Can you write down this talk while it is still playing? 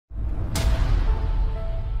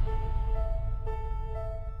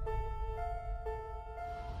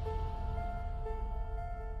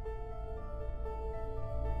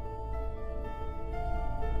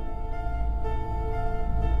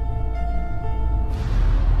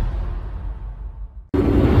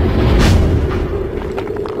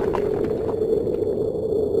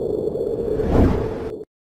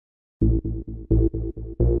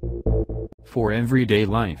For everyday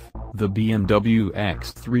life, the BMW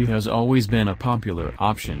X3 has always been a popular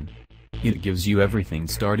option. It gives you everything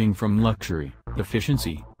starting from luxury,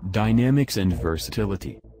 efficiency, dynamics and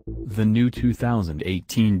versatility. The new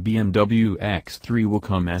 2018 BMW X3 will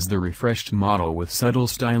come as the refreshed model with subtle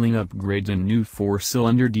styling upgrades and new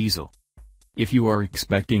 4-cylinder diesel. If you are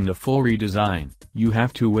expecting a full redesign, you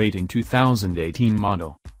have to wait in 2018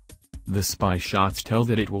 model. The spy shots tell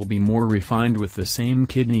that it will be more refined with the same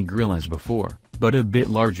kidney grille as before, but a bit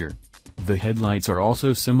larger. The headlights are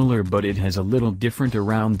also similar, but it has a little different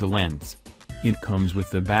around the lens. It comes with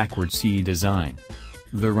the backward C design.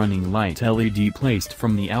 The running light LED placed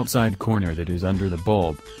from the outside corner that is under the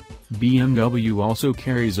bulb. BMW also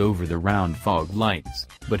carries over the round fog lights,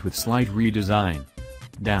 but with slight redesign.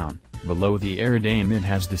 Down below the aerodame it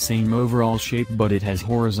has the same overall shape, but it has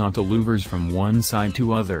horizontal louvers from one side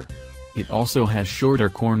to other. It also has shorter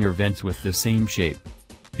corner vents with the same shape.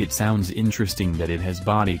 It sounds interesting that it has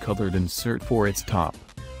body-colored insert for its top.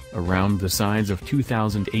 Around the sides of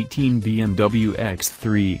 2018 BMW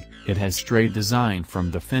X3, it has straight design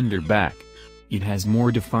from the fender back. It has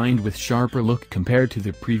more defined with sharper look compared to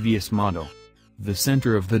the previous model. The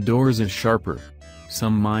center of the doors is sharper.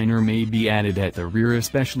 Some minor may be added at the rear,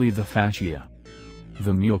 especially the fascia.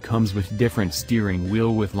 The mule comes with different steering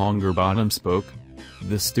wheel with longer bottom spoke.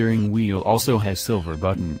 The steering wheel also has silver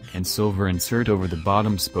button and silver insert over the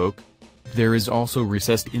bottom spoke. There is also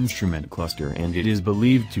recessed instrument cluster, and it is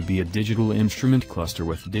believed to be a digital instrument cluster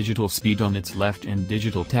with digital speed on its left and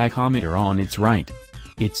digital tachometer on its right.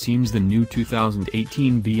 It seems the new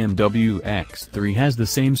 2018 BMW X3 has the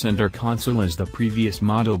same center console as the previous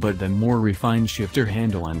model, but the more refined shifter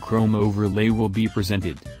handle and chrome overlay will be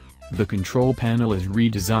presented. The control panel is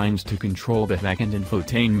redesigned to control the back-end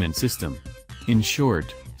infotainment system. In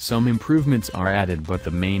short, some improvements are added, but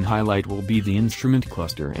the main highlight will be the instrument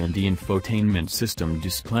cluster and the infotainment system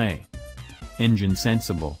display. Engine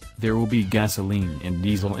sensible, there will be gasoline and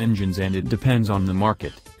diesel engines, and it depends on the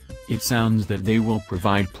market. It sounds that they will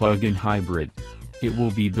provide plug-in hybrid. It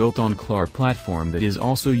will be built on CLAR platform that is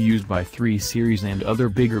also used by 3 Series and other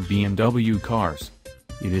bigger BMW cars.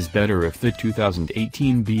 It is better if the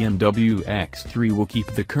 2018 BMW X3 will keep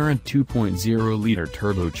the current 2.0-liter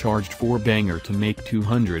turbocharged 4-banger to make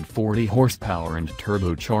 240 horsepower and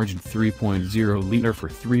turbocharged 3.0-liter for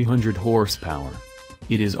 300 horsepower.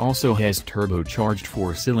 It is also has turbocharged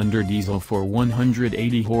 4-cylinder diesel for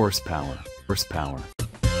 180 horsepower.